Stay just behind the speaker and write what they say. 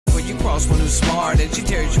you cross one who's smart and she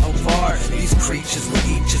tears you apart. These creatures will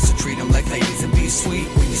eat you, so treat them like ladies and be sweet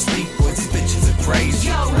when you speak, boys, these bitches are crazy.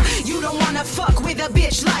 Yo, you don't wanna fuck with a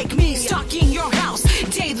bitch like me, stalking your house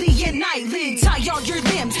daily and nightly. Tie all your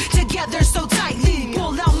limbs together so tightly,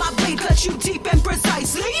 pull out my blade, cut you deep and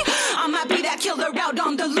precisely. I might be that killer out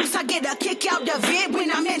on the loose, I get a kick out of it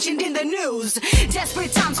when I'm mentioned in the news.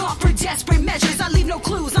 Desperate times call for desperate measures, I leave no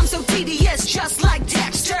clues, I'm so tedious just like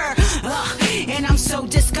Dexter. And I'm so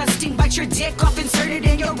disgusting, bite your dick off, insert it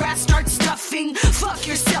in your ass, start stuffing. Fuck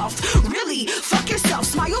yourself, really, fuck yourself.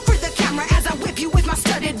 Smile for the camera as I whip you with my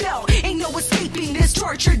studded belt. Ain't no escaping this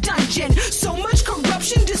torture dungeon. So much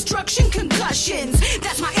corruption, destruction, concussions.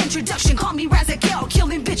 That's my introduction, call me Razakel.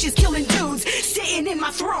 Killing bitches, killing dudes, sitting in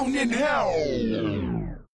my throne in hell.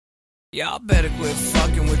 Y'all better quit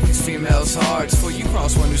fucking with these females' hearts, for you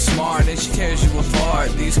cross one who's smart and she tears you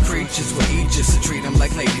apart. These creatures will eat you, so treat them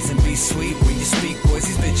like ladies and be sweet when you speak, boys,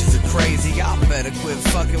 these bitches are crazy. Y'all better quit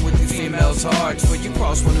fucking with these females' hearts, for you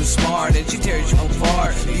cross one who's smart and she tears you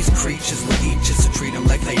apart. These creatures will eat you, so treat them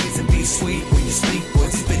like ladies and be sweet when you speak,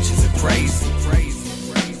 boys, these bitches are crazy.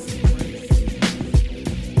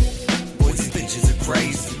 Boys, these bitches are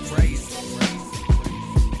crazy.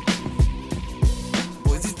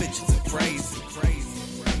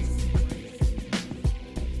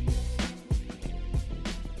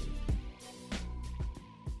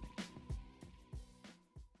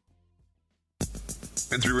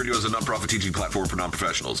 N3 Radio is a non-profit teaching platform for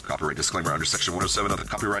non-professionals. Copyright disclaimer under Section 107 of the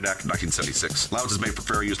Copyright Act of 1976. Allowance is made for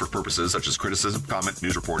fair use for purposes such as criticism, comment,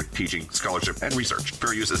 news reporting, teaching, scholarship, and research.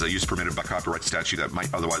 Fair use is a use permitted by copyright statute that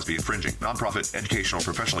might otherwise be infringing. Non-profit, educational,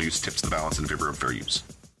 professional use tips the balance in favor of fair use.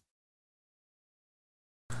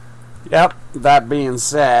 Yep, that being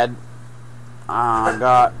said, I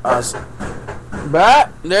got us.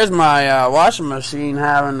 But there's my washing machine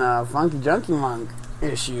having a funky junky monk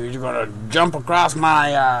issue. You're gonna jump across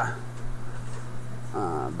my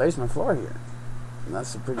basement floor here. And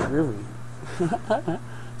that's pretty groovy.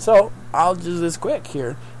 So I'll do this quick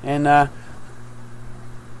here. And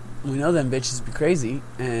we know them bitches be crazy,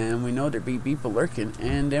 and we know there be people lurking,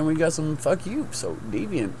 and then we got some fuck you. So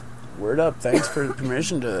Deviant, word up. Thanks for the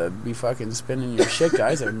permission to be fucking spinning your shit,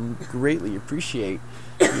 guys. I greatly appreciate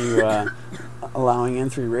you allowing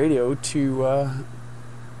N3 Radio to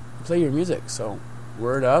play your music. So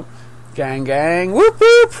word up, gang gang, whoop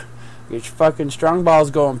whoop. Get your fucking strong balls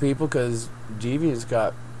going, people, because Deviant's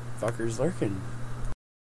got fuckers lurking.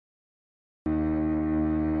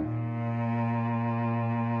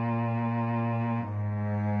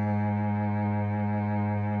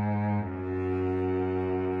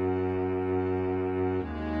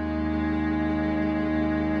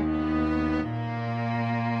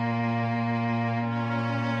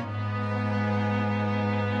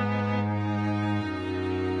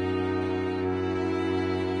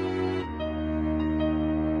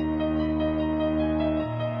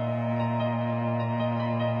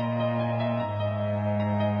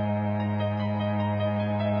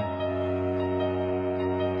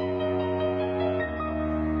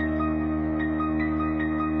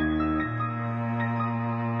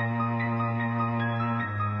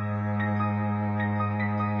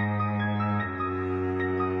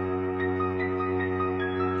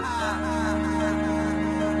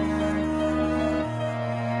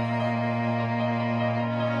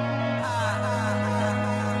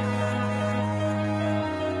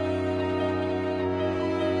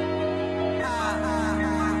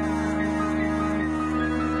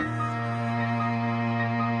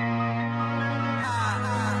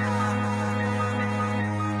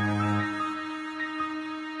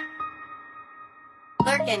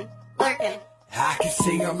 Lurking. I can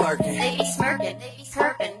see them lurking. They be smirking, they be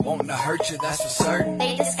perping. Wanting to hurt you, that's for certain.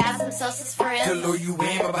 They disguise themselves as friends. To lure you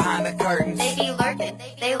in, but behind the curtains. They be lurking,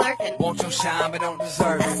 they lurking. Want your shine, but don't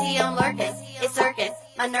deserve I it. see them lurking, it's lurking.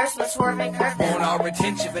 My nerves must swerve and curve them. Want our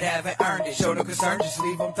attention, but haven't earned it. Show no concern, just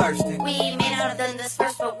leave them thirsty. We may not have done this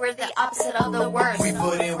first, but we're the opposite of the worst. We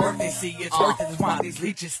put in work, they see it's worth it. That's why these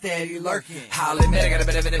leeches steady lurking. I'll admit I got a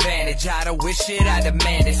bit of an advantage. I don't wish it, I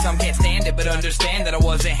demand it. Some can't stand it, but understand that I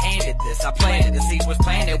wasn't handed this. I planned it, the seed was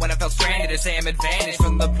planted when I felt stranded. To say I'm advantaged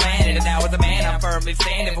from the planet, and now as a man, I'm firmly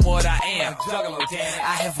standing for what I am. Juggalo, damn it.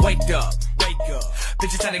 I have waked up.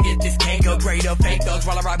 Bitches trying to get this cake up, grade up fake thugs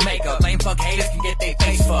while I rock makeup. Lame fuck haters can get their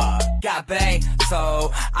face fucked. Got bang,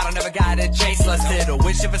 so I don't ever gotta chase lust. Little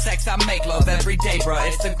wish for sex, I make love every day, bruh.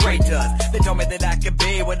 It's the great dust. They told me that I could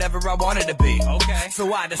be whatever I wanted to be. Okay.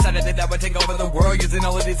 So I decided that I would take over the world using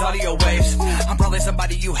all of these audio waves. I'm probably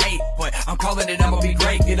somebody you hate, but I'm calling it I'ma be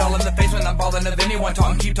great. Get all in the face when I'm balling of anyone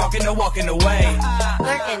talking, keep talking or walking away.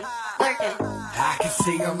 Lurking, lurking. I can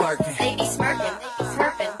see them lurking. They be smirking,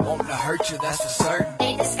 chirping. Wanting to hurt you, that's for certain.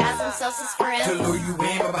 They disguise themselves as friends. To lure you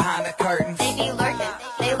in, but behind the curtains. They be lurking,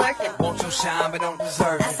 they lurking. Want your shine, but don't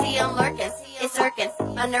deserve I it. see them lurking, it's irking.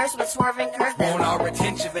 My nerves would swerve and curve them. Want our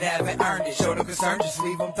attention, but haven't earned it. Show no concern, just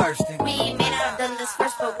leave them thirsting. We may not have done this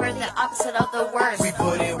first, but we're the opposite of the worst. We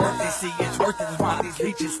put in work, they see it's worth it. That's why these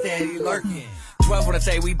leeches steady lurking. 12 when I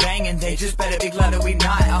say we banging, they just better be glad that we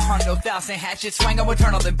not. 100,000 hatchets swinging, we'll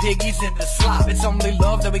turn all them piggies into slop. It's only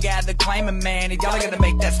love that we got to claiming, man, and y'all are gonna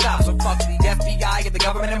make that stop. So fuck the FBI and the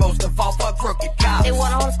government, and most of all, fuck crooked cops. They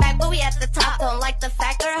want us back, but we at the top. Don't like the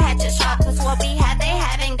fact they're hatchet shot. Cause what we had, they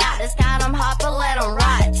haven't got. It's got them hot, but let them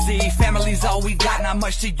rot. See, family's all we got, not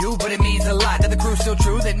much to you, but it means a lot. That the crew's still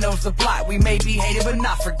true, that knows the plot. We may be hated, but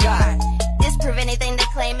not forgot. Disprove anything they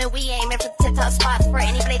claim, and we aiming for the tip-top spots. For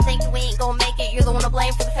anybody thinking we ain't gonna make it, you're the one to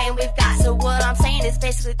blame for the fame we've got. So what I'm saying is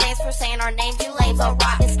basically thanks for saying our names. You lames all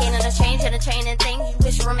rockin', scanning a change and a chain and things you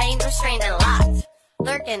wish remained restrained and locked.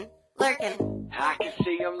 Lurking, lurking. I can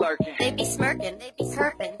see them lurking. They be smirking, they be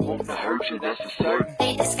chirping. Want to hurt you, that's for certain.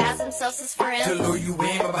 They disguise themselves as friends. To lure you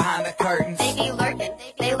in, but behind the curtains. They be lurking,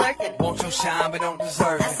 they lurking. Want your shine, but don't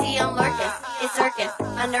deserve I it. see them lurking, it's irking.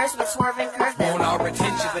 My nerves would swerve and curve them. Want our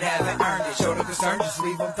attention, but haven't earned it. Show no concern, just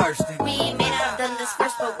leave them thirsting. We may not have done this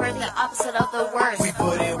first, but we're the opposite of the worst. We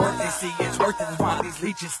put in work, they see it's worth it. That's why these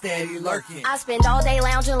leeches steady lurking. I spend all day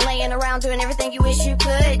lounging, laying around, doing everything you wish you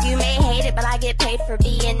could. You may hate it, but I get paid for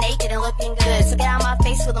being naked and looking good. So get out my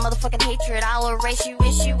face with a motherfucking hatred. I'll erase you,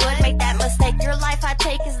 wish you would make that mistake. Your life I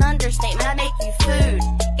take is an understatement. I make you food.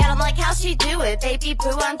 Got 'em like, how she do it? Baby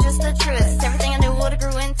boo, I'm just the truest. It's everything I knew would've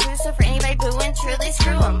grew into. So for anybody booing, truly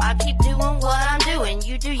screw 'em. I keep doing what I'm doing.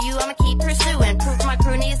 You do you, I'ma keep pursuing. Proof my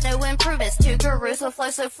crew needs no improvements. Two gurus will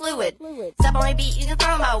flow so fluid. Step on my beat, you can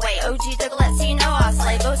throw my way. OG Dougal, let's see you know I'll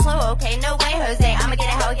slay. Go slow, okay, no way, Jose. I'ma get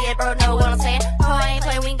it how I get it, bro, know what I'm saying? Oh, I ain't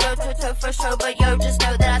playing, we can go toe-to-toe for sure. But yo, just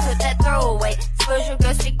know that I took that throwaway. Suppose your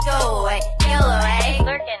ghost would go away. Yellow, eh?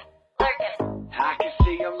 Lurking, lurking. I can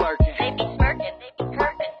see them lurking. They be smirking, they be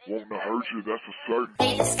curving. Wanting to hurt you, that's for certain.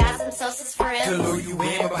 They disguise themselves as To friends. lure you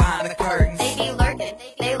in, but behind the curtains. They be lurking,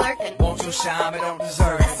 they lurking. Want your shine, but don't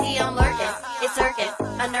deserve I it. see them lurking, it's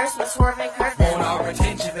irking. My nerves would swerve and curve Want them. our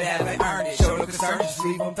attention, but haven't earned it. Show no concern, just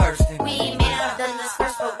leave them thirsting. We may not have done this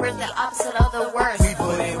first, but we're the opposite of the worst. We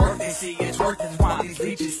put in work, they see it's worth it. That's why these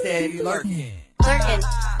leeches steady lurking. Lurking,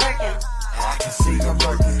 lurking. I can see them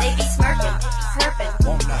lurking. They be smirking, chirping.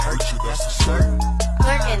 Wanting to hurt you, that's for certain.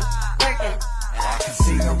 Lurking, lurking. I can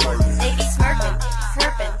see them lurking. They be smirking,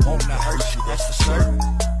 chirping. Wanting to hurt you, that's for certain.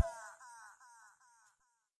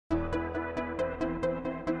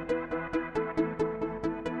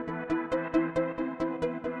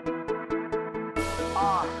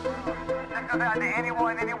 This goes out to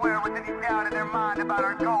anyone, anywhere with any doubt in their mind about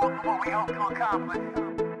our goals and what we hope to accomplish.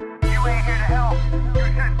 You ain't here to help, you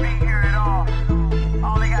shouldn't be here at all.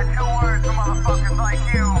 Only got 2 words for motherfuckers like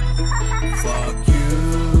you. Fuck you.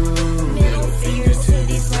 Middle fingers to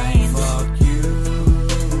these lanes. Fuck you.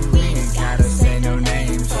 We ain't gotta say no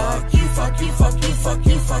names. Fuck you, fuck you, fuck you, fuck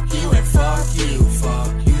you, fuck you, and fuck you,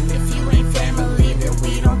 fuck you. If you ain't family, then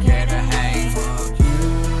we don't care to hang. Fuck you.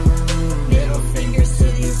 Middle fingers to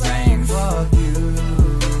these lanes. Fuck you.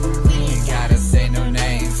 We ain't gotta say no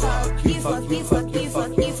names. Fuck you, fuck you, fuck you,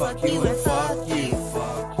 fuck you, fuck you, and fuck you,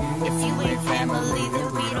 fuck you. If you ain't family,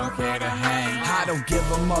 then we don't care to hang. I don't give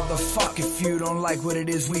a motherfuck if you don't like what it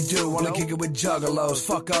is we do. Wanna kick it with juggalos.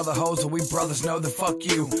 Fuck other hoes, and we brothers know the fuck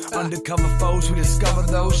you. Undercover foes, we discover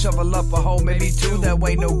those. Shovel up a hole, maybe 2. That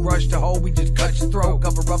way, no grudge to hold. We just cut your throat,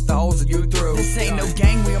 cover up the holes that you threw. This ain't no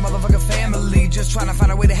gang, we a motherfucking family. Just trying to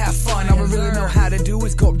find a way to have fun. All we really know how to do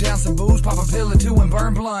is gulp down some booze, pop a pill or 2, and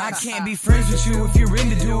burn blunt. I can't be friends with you if you're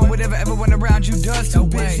into doing whatever everyone around you does. Too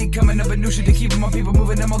busy coming up with new shit to keep my people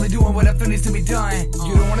moving. I'm only doing whatever needs to be done.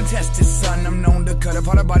 You don't wanna test this, son. I'm known to cut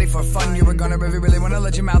apart a body for fun. You're a gunner if you really wanna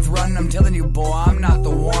let your mouth run. I'm telling you, boy, I'm not the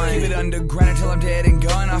one. Keep it underground until I'm dead and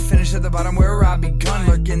gone. I finish at the bottom where I begun.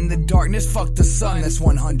 Lurk in the darkness, fuck the sun. That's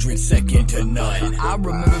 100 second to none. I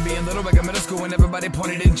remember being little back in middle school when everybody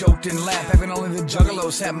pointed and joked and laughed. Having only the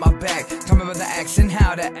juggalos had my back. Talking about the acts and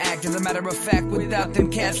how to act. As a matter of fact, without them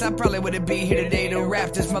cats, I probably wouldn't be here today to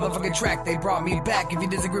rap this motherfucking track. They brought me back. If you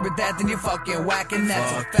disagree with that, then you're fucking whack, and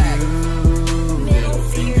that's a fact. Middle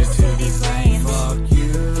fingers to these lanes. Fuck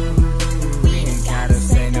you. We ain't gotta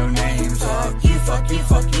say no names. Fuck you, fuck you,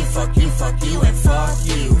 fuck you, fuck you, fuck you, and fuck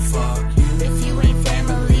you, fuck you. If you ain't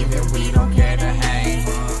family, then we don't care to hang.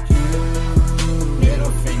 Fuck you.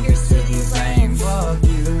 Middle fingers to these lanes. Fuck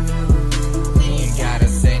you. We ain't gotta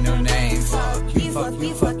say no names. Fuck you, fuck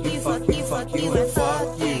you, fuck you, fuck you, fuck you, and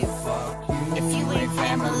fuck you, fuck you. If you ain't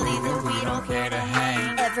family, then we don't care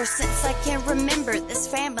Ever since I can remember, this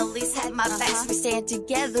family's had my backs. We stand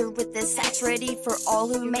together with this axe, ready for all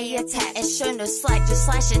who may attack. And show no slack, just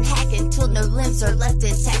slash and hack until no limbs are left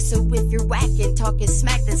intact. So if you're whacking, talking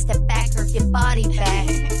smack, then step back or get body back.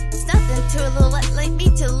 It's nothing to a little like me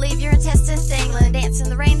to leave your intestines dangling. Dance in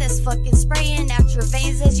the rain that's fucking spraying out your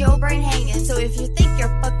veins as your brain hanging. So if you think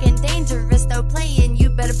you're fucking dangerous, no playing, you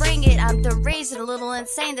better bring it. I'm deranged and a little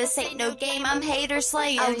insane, this ain't no game, I'm hater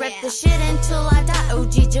slaying. I'll rip the shit until I die,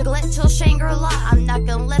 OG Jiglet till Shangri-La. I'm not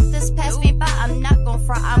gonna let this pass me by, I'm not gonna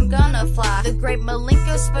fry, I'm gonna fly. The great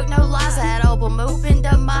Malenko spoke no lies, that album opened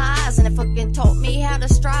up my eyes, and it fucking taught me how to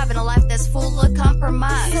strive in a life that's full of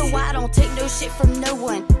compromise. So I don't take no shit from no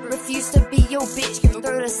one, refuse to be your bitch, give your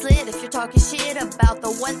throat a slit if you're talking shit about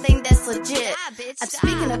the one thing that's legit. I'm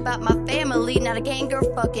speaking about my family, not a gang or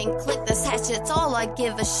fucking clique. This hatchet's all I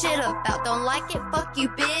give a shit about. Don't like it, fuck you,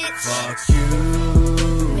 bitch. Fuck you.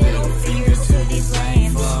 Middle fingers to these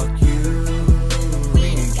lames. Fuck you. We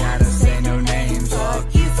ain't gotta say no names.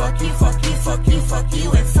 Fuck you, fuck you, fuck you, fuck you, fuck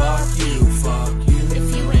you, and fuck you, fuck you.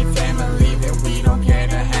 If you ain't family, then we don't care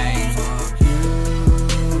to hang. Fuck you.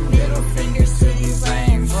 Middle fingers to these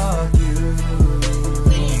lames. Fuck you.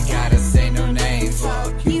 We ain't gotta say no names.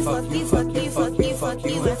 Fuck you, fuck you, fuck you, fuck you, fuck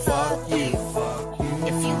you, and fuck you, fuck you.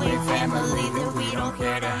 If you ain't family, then we don't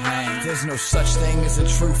care to hang. There's no such thing as a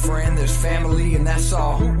true friend, there's family and that's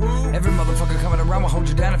all. Every motherfucker coming around will hold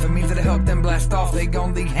you down. If it means that it help them blast off, they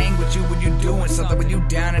gon' hang with you when you doing something. When you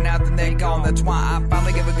down and out, then they gone. That's why I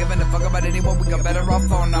finally giving a fuck about anyone. We got better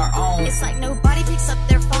off on our own. It's like nobody picks up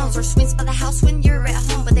their phones or swings by the house when you're at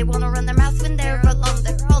home, but they wanna run their mouth when they're alone.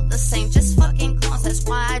 They're all the same, just fucking clones. That's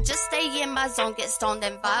why I just stay in my zone, get stoned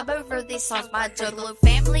and vibe over these songs. My juggalo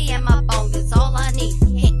family and my bone is all I need.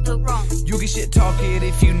 Can't go wrong. You can shit talk it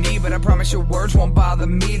if you need, but I promise your words won't bother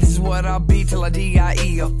me. This is what I'll be till I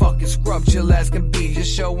die. A fucking scrub, chill as can be.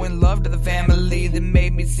 Just showing love to the family that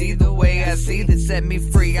made me see the way I see, that set me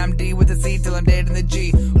free. I'm D with a C till I'm dead in the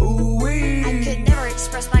G. Ooh-wee. I could never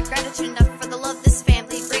express my gratitude enough for the love this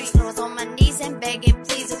family brings. When I was on my knees and begging,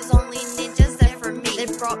 please, it was only ninjas there for me. They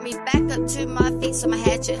brought me back up to my feet, so my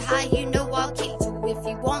hatchet high, you know I'll keep. So if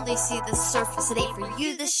you only see the surface, it ain't for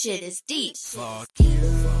you, this shit is deep. Fuck you.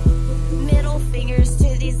 Middle fingers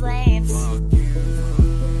to these lames.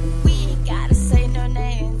 We ain't gotta say no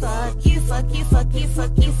names. Fuck you, fuck you, fuck you,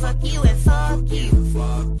 fuck you, fuck you, and fuck you.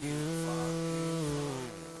 Fuck you.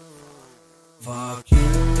 Fuck you.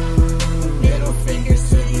 Middle fingers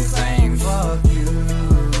to these lames. Fuck you.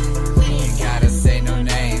 We ain't gotta say no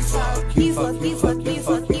names. Fuck you, fuck you, fuck you,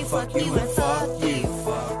 fuck you, fuck you, and fuck you.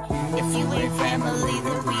 Fuck you. If you ain't family,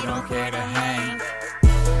 then we don't care to hang.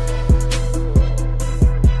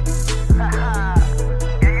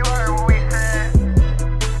 Yeah, you heard what we said.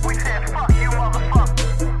 We said, fuck you,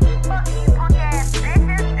 motherfucker. Fuck you, punk ass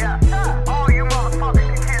bitches. Yeah. All you motherfuckers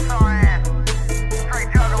can kiss our ass. Straight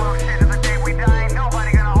juggalo shit to the day we die. Ain't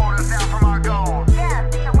nobody gonna hold us down from our goals. Yeah,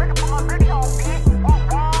 so we can pull our booty hole, bitch. Whoop,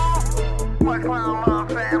 whoop. Much love, love,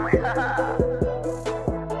 family.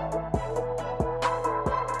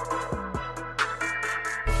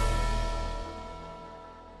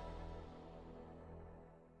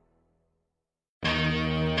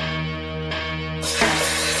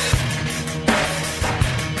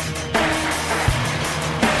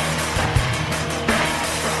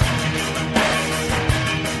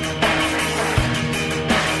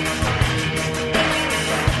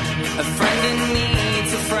 A friend in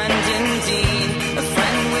need's a friend indeed. A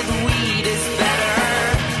friend with weed is better.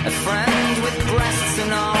 A friend with breasts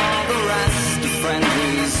and all the rest. A friend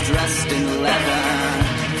who's dressed in leather.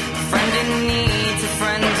 A friend in need's a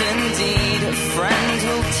friend indeed. A friend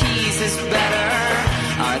who'll tease is better.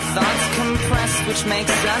 Our thoughts compressed, which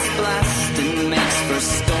makes us blessed and makes for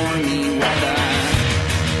stormy weather.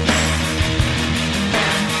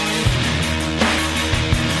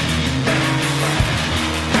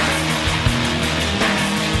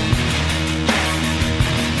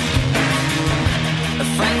 A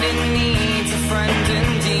friend in need's a friend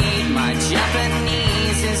indeed. My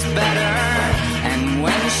Japanese is better. And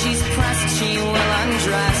when she's pressed, she will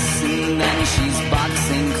undress. And then she's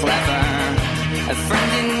boxing clever. A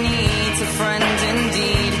friend in need's a friend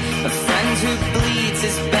indeed. A friend who bleeds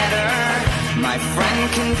is better. My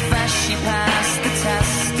friend confessed she passed the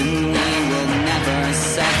test. And we will never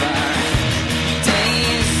sever.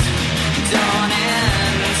 Days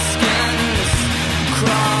dawning, skins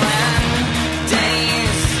crawling.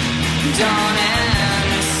 Days dawning.